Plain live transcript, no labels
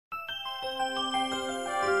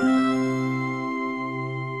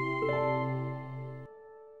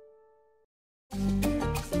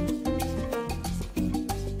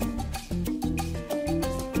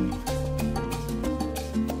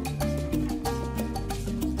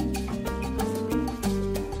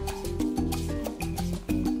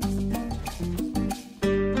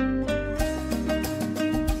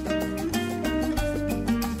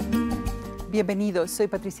Bienvenidos, soy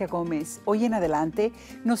Patricia Gómez. Hoy en Adelante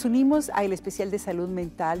nos unimos al especial de salud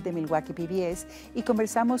mental de Milwaukee PBS y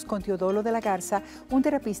conversamos con Tiodolo De La Garza, un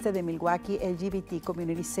terapista de Milwaukee LGBT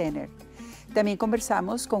Community Center. También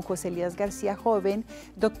conversamos con José Elías Garcia, Joven,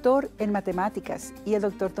 doctor en matemáticas, y el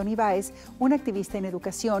doctor Tony Báez, un activista en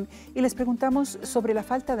educación, y les preguntamos sobre la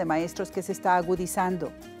falta de maestros que se está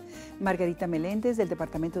agudizando. Margarita Meléndez, del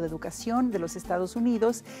Departamento de Educación de los Estados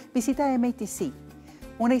Unidos, visita MATC.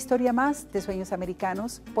 Una historia más de Sueños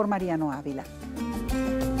Americanos por Mariano Ávila.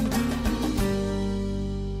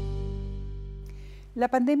 La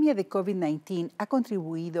pandemia de COVID-19 ha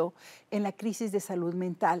contribuido en la crisis de salud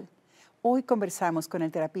mental. Hoy conversamos con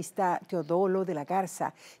el terapista Tiodolo De La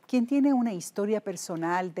Garza, quien tiene una historia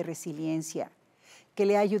personal de resiliencia que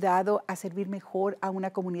le ha ayudado a servir mejor a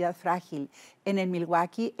una comunidad frágil en el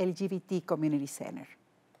Milwaukee LGBT Community Center.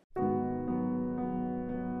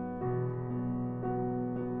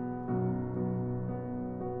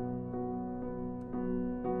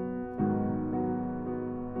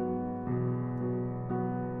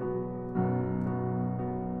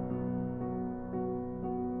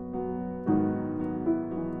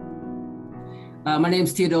 My name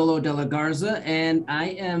is Tiodolo De La Garza, and I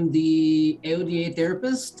am the AODA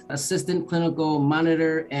Therapist, Assistant Clinical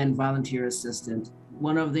Monitor, and Volunteer Assistant.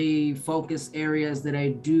 One of the focus areas that I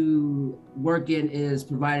do work in is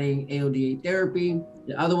providing AODA therapy.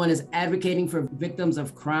 The other one is advocating for victims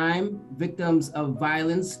of crime, victims of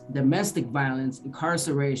violence, domestic violence,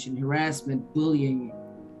 incarceration, harassment, bullying,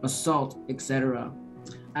 assault, etc.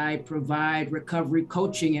 I provide recovery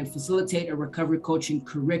coaching and facilitate a recovery coaching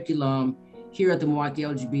curriculum here at the Milwaukee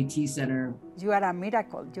LGBT Center. You are a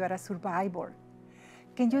miracle. You are a survivor.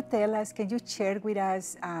 Can you tell us, can you share with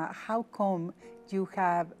us how come you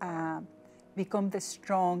have become the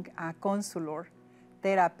strong counselor,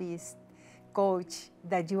 therapist, coach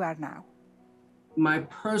that you are now? My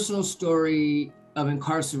personal story of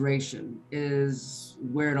incarceration is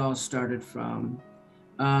where it all started from.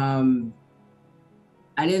 I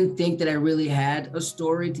didn't think that I really had a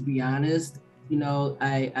story, to be honest. You know,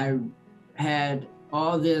 I had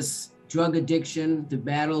all this drug addiction, the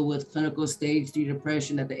battle with clinical stage 3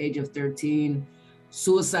 depression at the age of 13,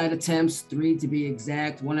 suicide attempts, 3 to be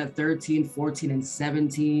exact, one at 13, 14, and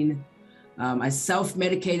 17. I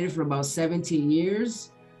self-medicated for about 17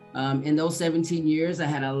 years. In those 17 years, I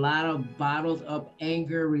had a lot of bottled up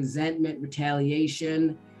anger, resentment,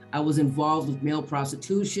 retaliation. I was involved with male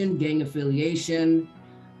prostitution, gang affiliation.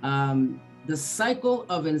 The cycle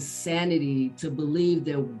of insanity to believe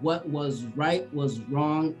that what was right was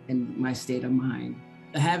wrong in my state of mind.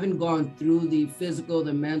 Having gone through the physical,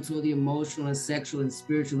 the mental, the emotional, and sexual and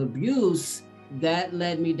spiritual abuse, that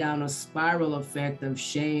led me down a spiral effect of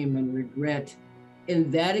shame and regret. In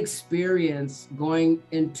that experience, going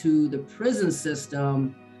into the prison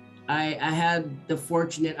system, I had the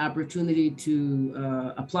fortunate opportunity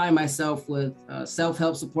to apply myself with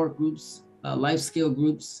self-help support groups, life skill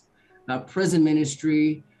groups, prison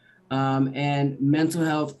ministry, and mental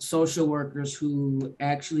health social workers who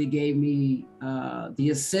actually gave me the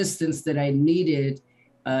assistance that I needed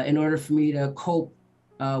in order for me to cope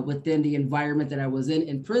within the environment that I was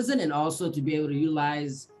in prison, and also to be able to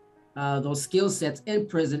utilize those skill sets in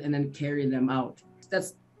prison and then carry them out.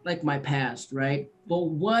 That's like my past, right? But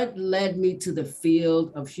what led me to the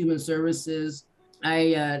field of human services?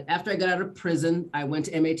 After I got out of prison, I went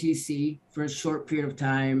to MATC for a short period of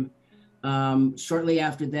time. Shortly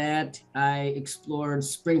after that, I explored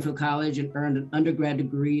Springfield College and earned an undergrad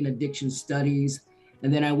degree in addiction studies.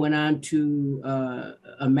 And then I went on to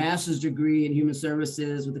a master's degree in human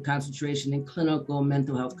services with a concentration in clinical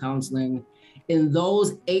mental health counseling. In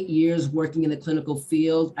those 8 years working in the clinical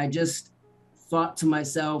field, I just thought to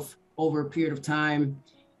myself over a period of time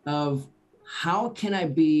of how can I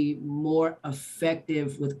be more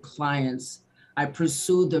effective with clients? I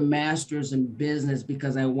pursued the master's in business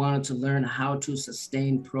because I wanted to learn how to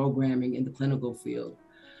sustain programming in the clinical field.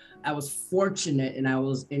 I was fortunate and I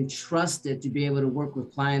was entrusted to be able to work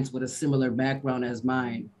with clients with a similar background as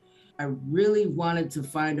mine. I really wanted to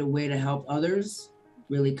find a way to help others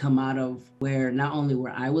really come out of not only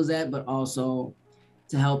where I was at, but also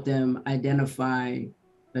to help them identify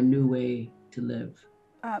a new way to live.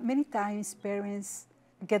 Many times parents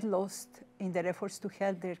get lost in their efforts to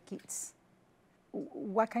help their kids.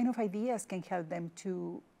 What kind of ideas can help them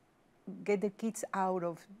to get the kids out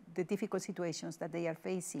of the difficult situations that they are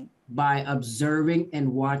facing? By observing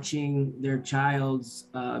and watching their child's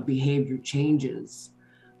behavior changes,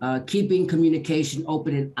 keeping communication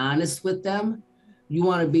open and honest with them. You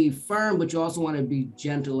want to be firm, but you also want to be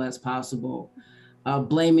gentle as possible.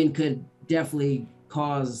 Blaming could definitely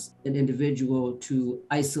cause an individual to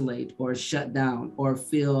isolate or shut down or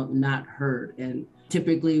feel not heard. And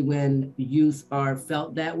typically when youth are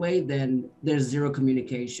felt that way, then there's zero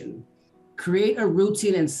communication. Create a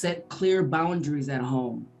routine and set clear boundaries at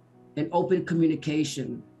home and open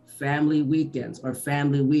communication, family weekends or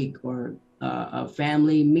family week or a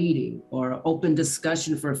family meeting or open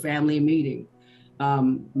discussion for a family meeting.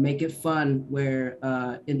 Make it fun where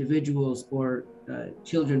individuals or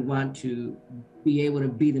children want to be able to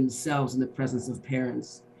be themselves in the presence of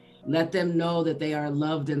parents. Let them know that they are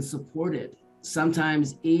loved and supported.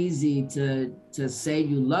 Sometimes easy to say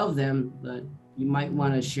you love them, but you might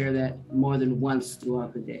want to share that more than once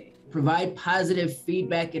throughout the day. Provide positive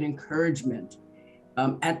feedback and encouragement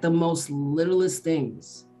at the most littlest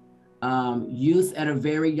things. Youth at a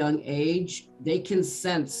very young age, they can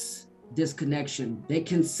sense disconnection. They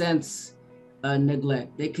can sense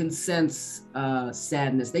neglect. They can sense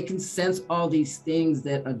sadness. They can sense all these things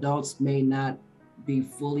that adults may not be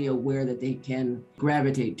fully aware that they can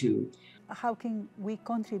gravitate to. How can we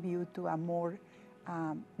contribute to a more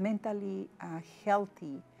mentally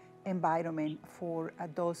healthy environment for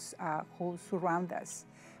those who surround us,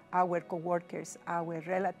 our coworkers, our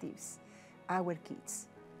relatives, our kids?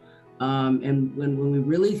 And when we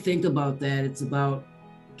really think about that, it's about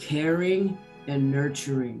caring and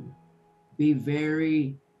nurturing. Be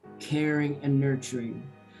very caring and nurturing.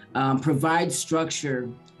 Provide structure,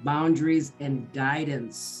 boundaries, and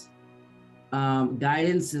guidance.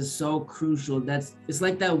 Guidance is so crucial. It's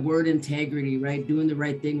like that word integrity, right? Doing the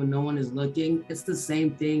right thing when no one is looking. It's the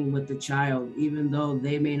same thing with the child, even though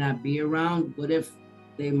they may not be around. But if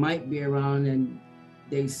they might be around and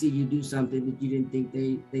they see you do something that you didn't think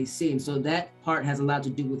they see. And so that part has a lot to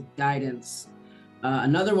do with guidance.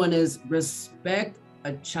 Another one is respect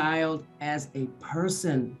a child as a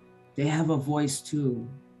person. They have a voice too.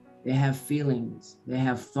 They have feelings. They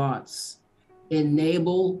have thoughts.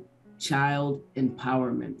 Enable child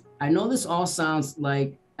empowerment. I know this all sounds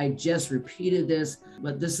like I just repeated this,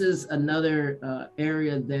 but this is another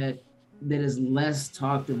area that is less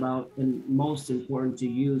talked about and most important to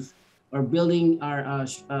youth, or building our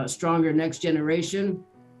stronger next generation.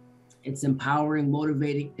 It's empowering,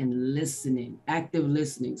 motivating, and listening, active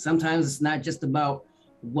listening. Sometimes it's not just about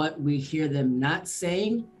what we hear them not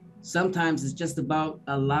saying. Sometimes it's just about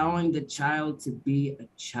allowing the child to be a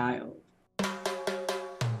child.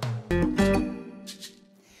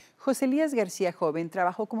 José Elías Garcia, joven,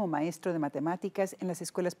 trabajó como maestro de matemáticas en las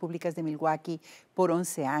escuelas públicas de Milwaukee por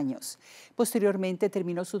 11 años. Posteriormente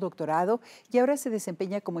terminó su doctorado y ahora se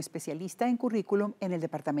desempeña como especialista en currículum en el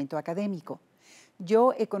departamento académico.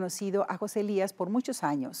 Yo he conocido a José Elías por muchos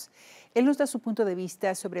años. Él nos da su punto de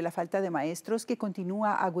vista sobre la falta de maestros que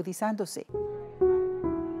continúa agudizándose.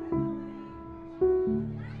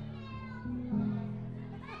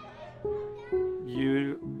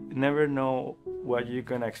 You never know what you're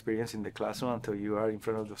going to experience in the classroom until you are in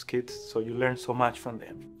front of those kids. So you learn so much from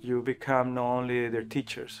them. You become not only their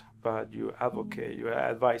teachers, but you advocate, your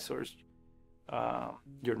advisors,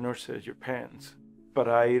 your nurses, your parents. But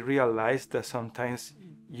I realized that sometimes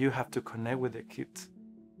you have to connect with the kids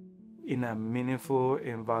in a meaningful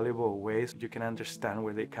and valuable way so you can understand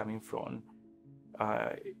where they're coming from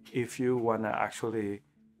if you want to actually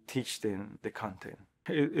teach them the content.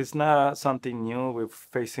 It's not something new. We're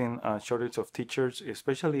facing a shortage of teachers,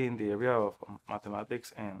 especially in the area of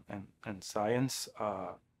mathematics and science.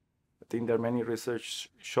 I think there are many research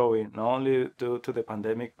showing, not only due to the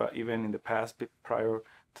pandemic, but even in the past, prior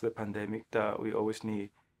to the pandemic, that we always need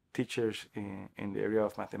teachers in the area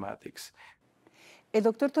of mathematics. El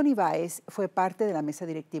doctor Tony Baez fue parte de la mesa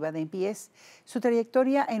directiva de MPS. Su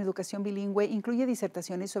trayectoria en educación bilingüe incluye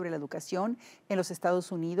disertaciones sobre la educación en los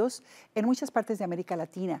Estados Unidos, en muchas partes de América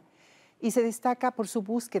Latina, y se destaca por su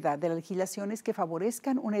búsqueda de las legislaciones que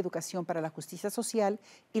favorezcan una educación para la justicia social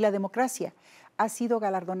y la democracia. Ha sido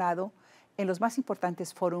galardonado en los más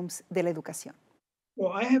importantes forums de la educación.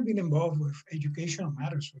 Well, I have been involved with educational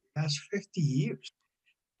matters for the last 50 years.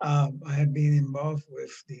 I have been involved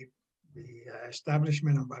with the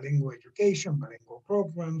establishment of bilingual education, bilingual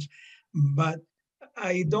programs, but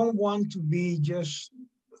I don't want to be just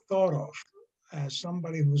thought of as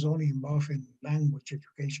somebody who's only involved in language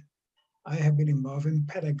education. I have been involved in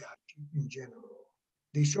pedagogy in general.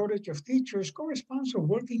 The shortage of teachers corresponds to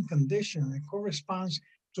working conditions. It corresponds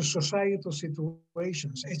to societal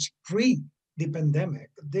situations. It's pre the pandemic.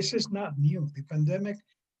 This is not new. The pandemic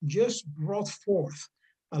just brought forth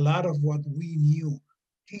a lot of what we knew.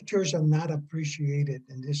 Teachers are not appreciated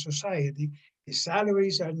in this society. The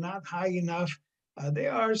salaries are not high enough.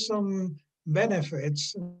 There are some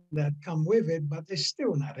benefits that come with it, but it's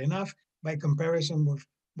still not enough by comparison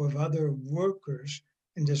with other workers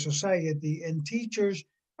in the society. And teachers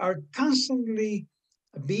are constantly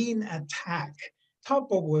being attacked,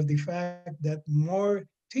 coupled with the fact that more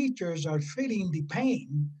teachers are feeling the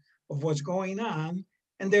pain of what's going on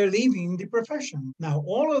and they're leaving the profession. Now,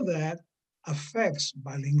 all of that affects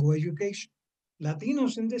bilingual education.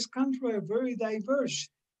 Latinos in this country are very diverse.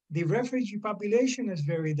 The refugee population is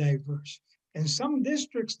very diverse. In some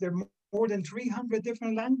districts, there are more than 300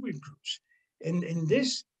 different language groups. In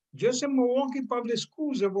this, just in Milwaukee Public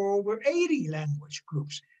Schools, there were over 80 language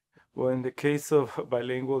groups. Well, in the case of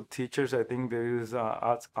bilingual teachers, I think there is a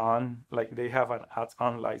add-on, like they have an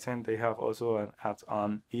add-on license. They have also an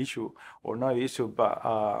add-on issue, or not issue,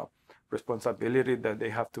 but responsibility that they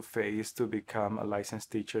have to face to become a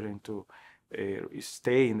licensed teacher and to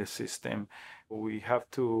stay in the system. We have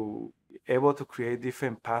to be able to create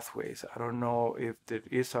different pathways. I don't know if there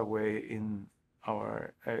is a way in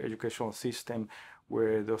our educational system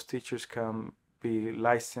where those teachers can be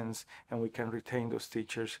licensed and we can retain those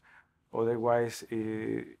teachers. Otherwise,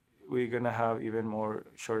 we're going to have even more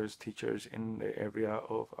shortage teachers in the area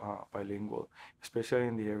of bilingual, especially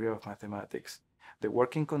in the area of mathematics. The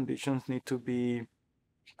working conditions need to be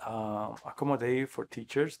accommodated for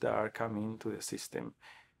teachers that are coming to the system,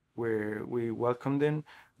 where we welcome them,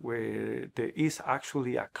 where there is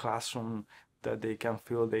actually a classroom that they can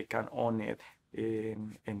feel they can own it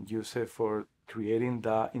and use it for creating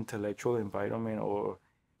that intellectual environment or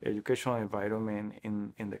educational environment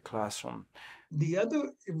in the classroom. The other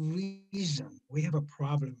reason we have a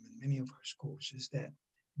problem in many of our schools is that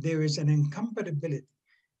there is an incompatibility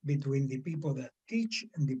between the people that teach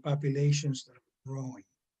and the populations that are growing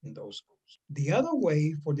in those schools. The other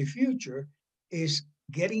way for the future is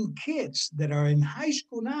getting kids that are in high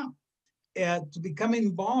school now to become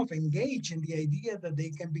involved, engaged in the idea that they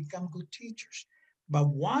can become good teachers. But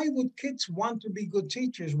why would kids want to be good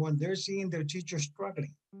teachers when they're seeing their teachers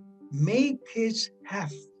struggling? Make kids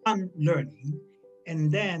have fun learning, and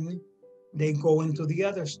then they go into the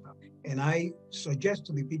other stuff. And I suggest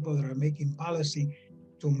to the people that are making policy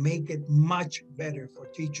to make it much better for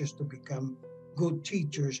teachers to become good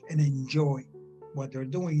teachers and enjoy what they're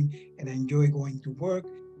doing and enjoy going to work,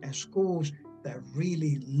 and schools that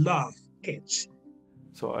really love kids.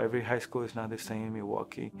 So every high school is not the same in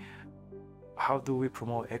Milwaukee. How do we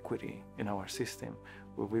promote equity in our system?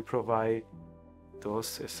 Will we provide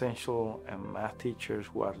those essential math teachers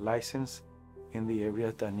who are licensed in the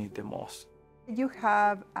areas that need the most? You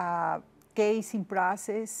have a case in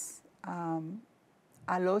process,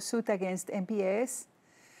 a lawsuit against MPS.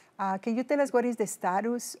 Can you tell us what is the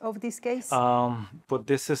status of this case? But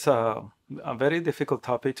this is a very difficult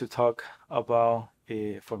topic to talk about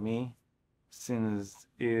for me, since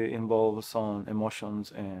it involves some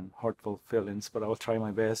emotions and hurtful feelings, but I will try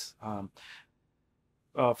my best.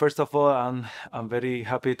 First of all, I'm very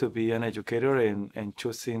happy to be an educator and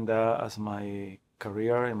choosing that as my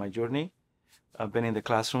career and my journey. I've been in the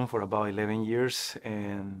classroom for about 11 years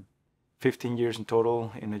and 15 years in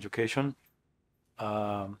total in education.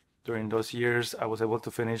 During those years, I was able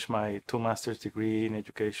to finish my 2 master's degree in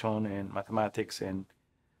education and mathematics and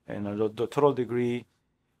a doctoral degree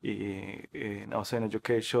also in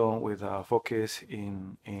education with a focus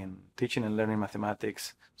in teaching and learning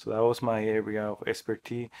mathematics. So that was my area of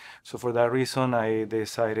expertise. So for that reason, I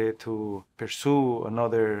decided to pursue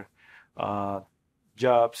another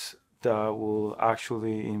jobs that will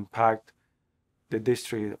actually impact the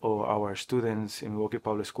district or our students in Milwaukee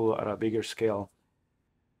Public School at a bigger scale.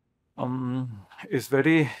 It's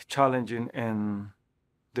very challenging and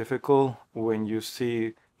difficult when you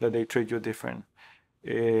see that they treat you different.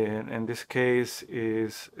 In this case,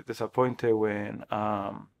 is disappointed when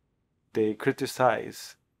they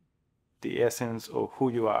criticize the essence of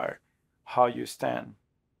who you are, how you stand,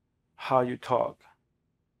 how you talk.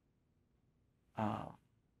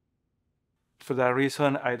 For that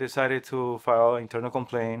reason, I decided to file an internal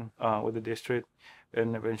complaint with the district,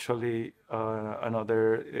 and eventually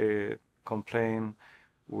another complaint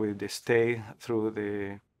with the state through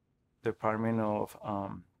the Department of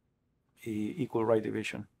Equal Right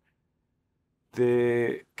Division.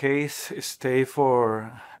 The case stayed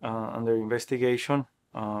for under investigation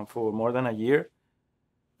for more than a year,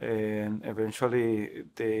 and eventually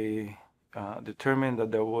they determined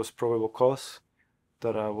that there was probable cause,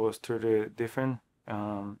 that I was treated different,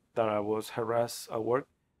 that I was harassed at work,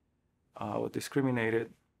 I was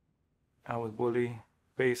discriminated, I was bullied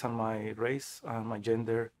based on my race, on my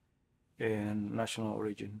gender, and national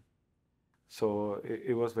origin. So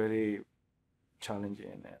it was very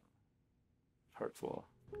challenging and hurtful.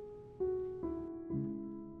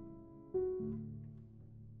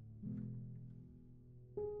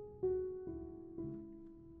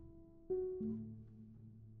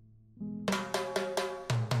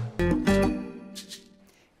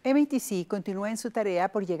 MATC continúa en su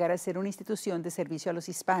tarea por llegar a ser una institución de servicio a los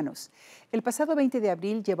hispanos. El pasado 20 de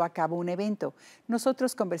abril llevó a cabo un evento.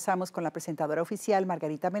 Nosotros conversamos con la presentadora oficial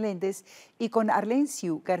Margarita Meléndez y con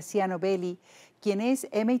Arlenciu Garcia Novelli, quien es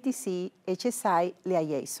MATC HSI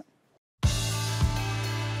Liaison.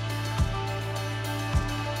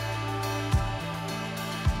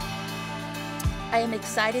 I am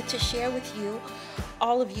excited to share with you,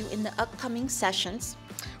 all of you in the upcoming sessions,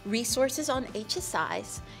 resources on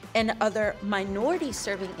HSIs and other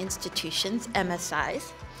minority-serving institutions,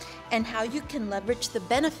 MSIs, and how you can leverage the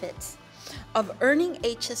benefits of earning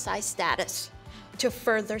HSI status to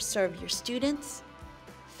further serve your students,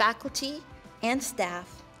 faculty, and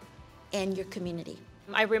staff, and your community.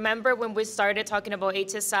 I remember when we started talking about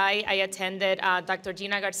HSI, I attended Dr.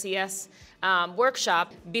 Gina Garcia's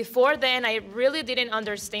workshop. Before then, I really didn't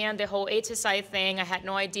understand the whole HSI thing. I had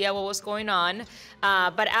no idea what was going on.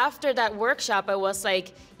 But after that workshop, I was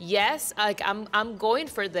like, yes, like I'm going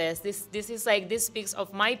for this. This is like, this speaks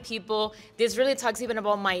of my people. This really talks even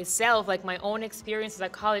about myself, like my own experience as a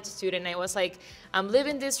college student. I was like, I'm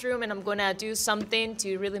leaving this room and I'm gonna do something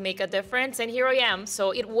to really make a difference. And here I am,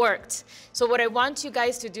 so it worked. So what I want you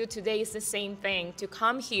guys to do today is the same thing, to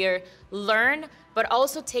come here, learn, but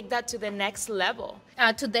also take that to the next level.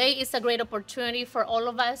 Today is a great opportunity for all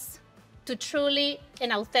of us to truly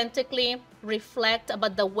and authentically reflect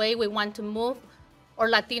about the way we want to move our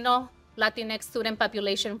Latinx student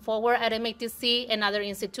population forward at MATC and other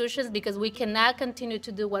institutions, because we cannot continue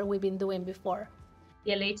to do what we've been doing before.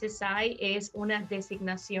 Y el HSI es una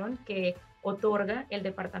designación que otorga el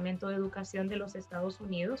Departamento de Educación de los Estados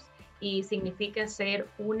Unidos y significa ser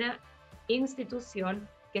una institución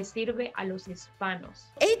que sirve a los hispanos.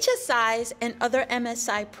 HSIs and other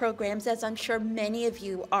MSI programs, as I'm sure many of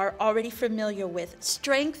you are already familiar with,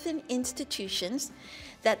 strengthen institutions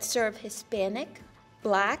that serve Hispanic,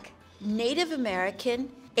 Black, Native American,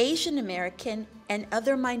 Asian American, and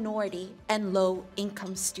other minority and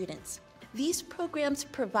low-income students. These programs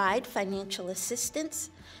provide financial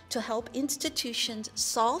assistance to help institutions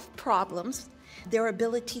solve problems, their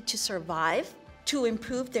ability to survive, to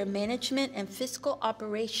improve their management and fiscal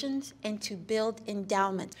operations, and to build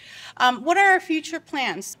endowments. What are our future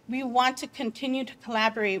plans? We want to continue to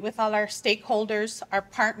collaborate with all our stakeholders, our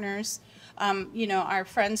partners, our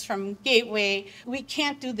friends from Gateway. We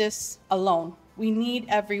can't do this alone. We need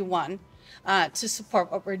everyone to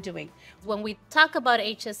support what we're doing. When we talk about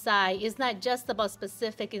HSI, it's not just about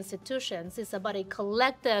specific institutions. It's about a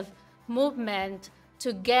collective movement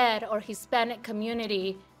to get our Hispanic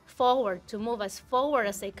community forward, to move us forward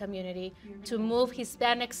as a community, to move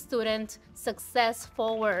Hispanic student success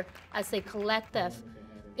forward as a collective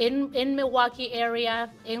in Milwaukee area,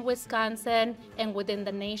 in Wisconsin, and within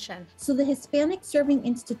the nation. So the Hispanic Serving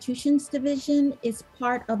Institutions Division is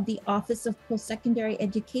part of the Office of Post-Secondary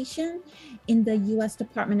Education in the U.S.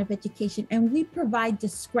 Department of Education, and we provide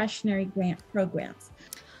discretionary grant programs.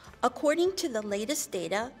 According to the latest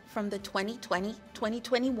data from the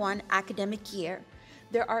 2020-2021 academic year,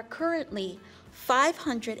 there are currently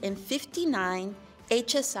 559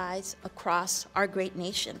 HSIs across our great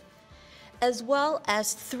nation, as well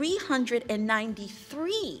as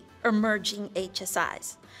 393 emerging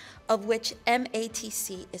HSIs, of which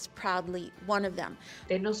MATC is proudly one of them.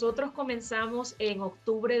 Nosotros comenzamos en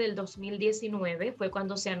octubre del 2019, fue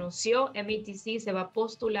cuando se anunció MATC se va a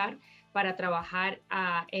postular para trabajar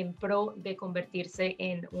en pro de convertirse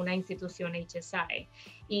en una institución HSI.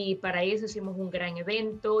 Y para eso hicimos un gran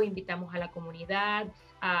evento, invitamos a la comunidad,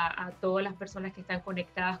 a todas las personas que están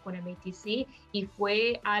conectadas con MATC, y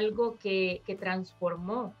fue algo que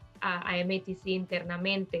transformó a MATC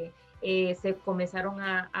internamente. Se comenzaron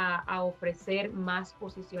a ofrecer más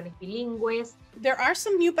posiciones bilingües. There are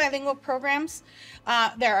some new bilingual programs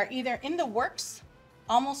that are either in the works,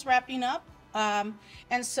 almost wrapping up.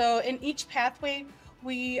 And so in each pathway,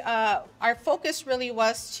 our focus really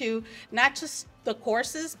was to not just the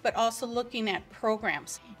courses, but also looking at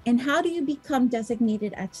programs. And how do you become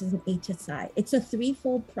designated as an HSI? It's a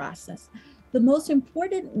threefold process. The most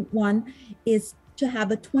important one is to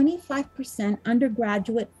have a 25%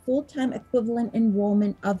 undergraduate full-time equivalent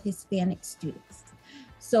enrollment of Hispanic students.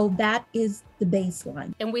 So that is the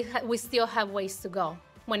baseline. And we still have ways to go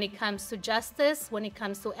when it comes to justice, when it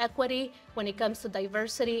comes to equity, when it comes to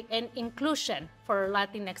diversity and inclusion for our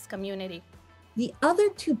Latinx community. The other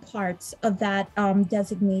two parts of that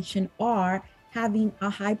designation are having a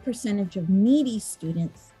high percentage of needy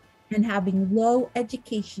students and having low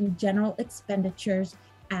education general expenditures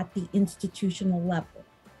at the institutional level.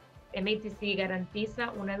 MATC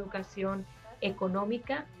garantiza una educación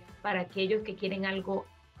económica para aquellos que quieren algo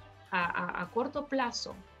a corto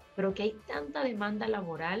plazo, pero que hay tanta demanda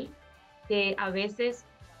laboral que a veces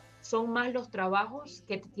son más los trabajos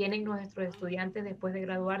que tienen nuestros estudiantes después de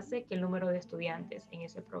graduarse que el número de estudiantes en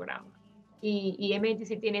ese programa. Y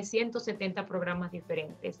MATC tiene 170 programas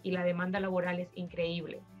diferentes y la demanda laboral es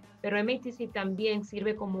increíble. Pero MATC también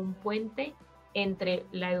sirve como un puente entre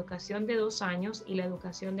la educación de 2 años y la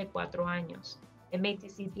educación de 4 años.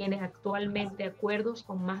 MATC tiene actualmente acuerdos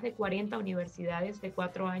con más de 40 universidades de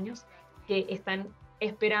 4 años que están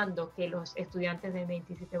esperando que los estudiantes de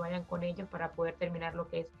MATC se vayan con ellos para poder terminar lo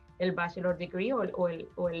que es el bachelor degree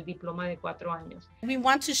o el diploma de 4 años. We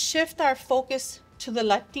want to shift our focus to the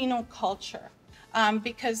Latino culture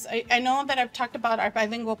because I know that I've talked about our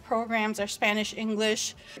bilingual programs, our Spanish,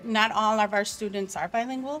 English. Not all of our students are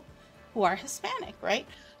bilingual who are Hispanic, right?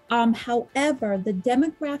 However, the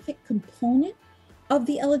demographic component of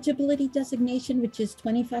the eligibility designation, which is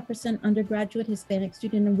 25% undergraduate Hispanic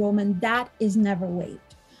student enrollment, that is never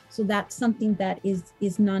waived. So that's something that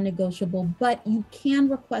is non-negotiable, but you can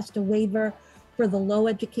request a waiver for the low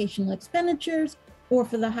educational expenditures or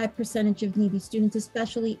for the high percentage of needy students,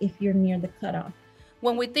 especially if you're near the cutoff.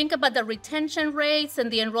 When we think about the retention rates and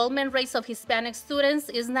the enrollment rates of Hispanic students,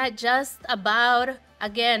 it's not just about,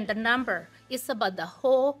 again, the number. It's about the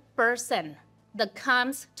whole person that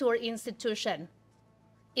comes to our institution.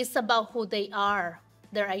 It's about who they are,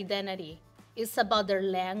 their identity. It's about their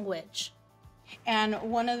language. And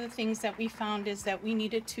one of the things that we found is that we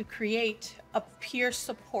needed to create a peer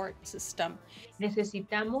support system.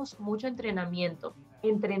 Necesitamos mucho entrenamiento,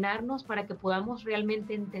 entrenarnos para que podamos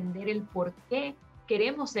realmente entender el por qué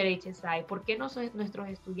queremos ser HSI, por qué nuestros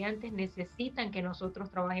estudiantes necesitan que nosotros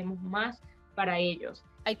trabajemos más para ellos.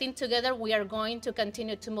 I think together we are going to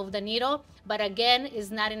continue to move the needle, but again, it's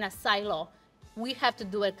not in a silo. We have to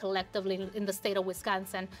do it collectively in the state of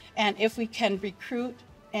Wisconsin. And if we can recruit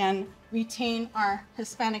and retain our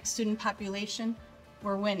Hispanic student population,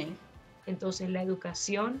 we're winning. Entonces la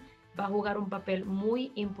educación va a jugar un papel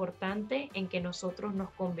muy importante en que nosotros nos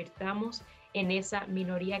convirtamos en esa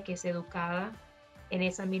minoría que es educada, en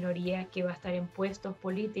esa minoría que va a estar en puestos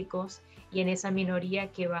políticos y en esa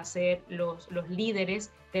minoría que va a ser los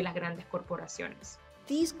líderes de las grandes corporaciones.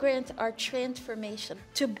 These grants are transformation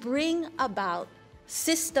to bring about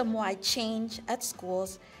system-wide change at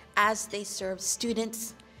schools as they serve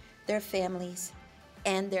students, their families,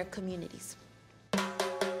 and their communities.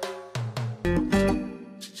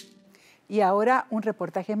 Y ahora un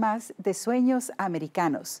reportaje más de Sueños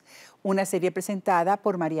Americanos, una serie presentada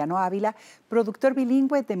por Mariano Ávila, productor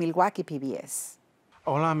bilingüe de Milwaukee PBS.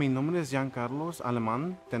 Hola, mi nombre es Giancarlos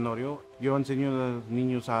Alemán Tenorio. Yo enseño a los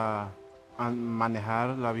niños a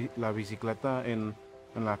manejar la bicicleta en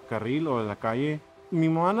la carril o en la calle. Mi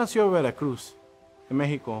mamá nació en Veracruz, en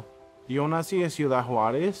México. Yo nací en Ciudad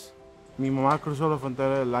Juárez. Mi mamá cruzó la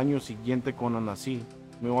frontera el año siguiente cuando nací.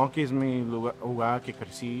 Milwaukee es mi lugar que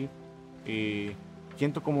crecí y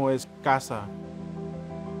siento como es casa.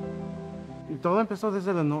 Y todo empezó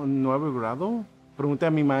desde el 9º grado. Pregunté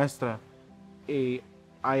a mi maestra,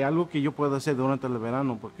 ¿hay algo que yo pueda hacer durante el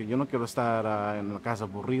verano? Porque yo no quiero estar en la casa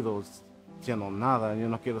aburrido, haciendo nada. Yo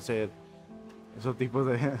no quiero ser esos tipos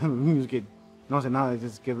de niños que no hacen nada,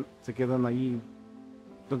 se quedan allí.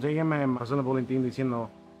 Entonces ella me pasó el boletín diciendo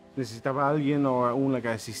necesitaba alguien o una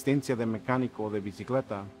asistencia de mecánico de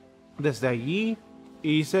bicicleta. Desde allí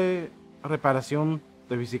hice reparación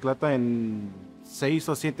de bicicleta en 6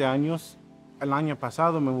 o 7 años. El año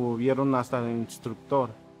pasado me movieron hasta el instructor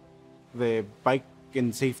de Bike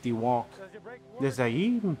and Safety Walk. Desde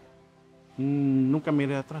allí nunca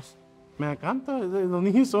miré atrás. Me encanta, los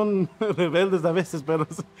niños son rebeldes a veces, pero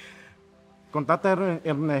con tanta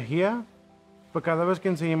energía, pues cada vez que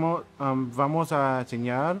enseñamos, vamos a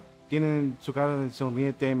enseñar, tienen su cara de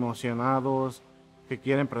sonriente, emocionados, que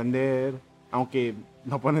quieren aprender, aunque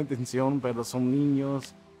no ponen atención, pero son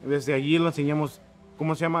niños. Desde allí le enseñamos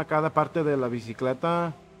cómo se llama cada parte de la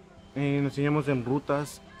bicicleta, le enseñamos en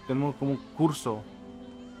rutas, tenemos como un curso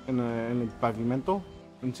en el pavimento,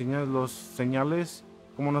 enseñar los señales.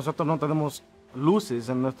 Como nosotros no tenemos luces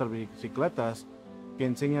en nuestras bicicletas, que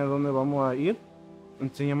enseña dónde vamos a ir.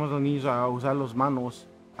 Enseñamos a los niños a usar las manos,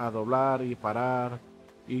 a doblar y parar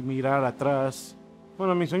y mirar atrás.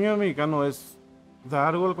 Bueno, mi sueño americano es dar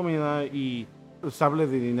algo a la comunidad y usarle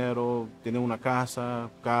de dinero, tener una casa,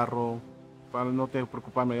 carro, para no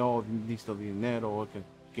preocuparme, oh, necesito dinero o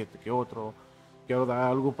que otro. Quiero dar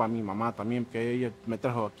algo para mi mamá también, que ella me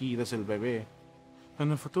trajo aquí desde el bebé. En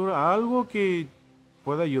el futuro, algo que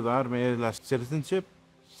puede ayudarme es la citizenship,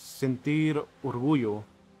 sentir orgullo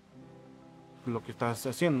de lo que estás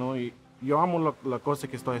haciendo. Y yo amo la cosa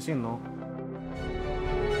que estoy haciendo.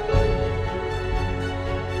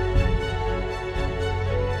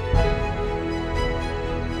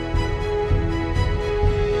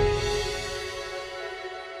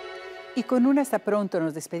 Y con un hasta pronto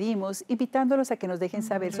nos despedimos, invitándolos a que nos dejen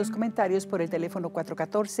saber sus comentarios por el teléfono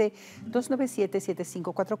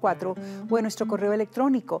 414-297-7544 o en nuestro correo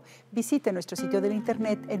electrónico. Visite nuestro sitio del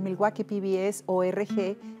internet en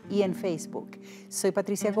MilwaukeePBS.org y en Facebook. Soy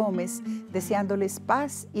Patricia Gómez, deseándoles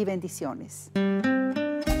paz y bendiciones.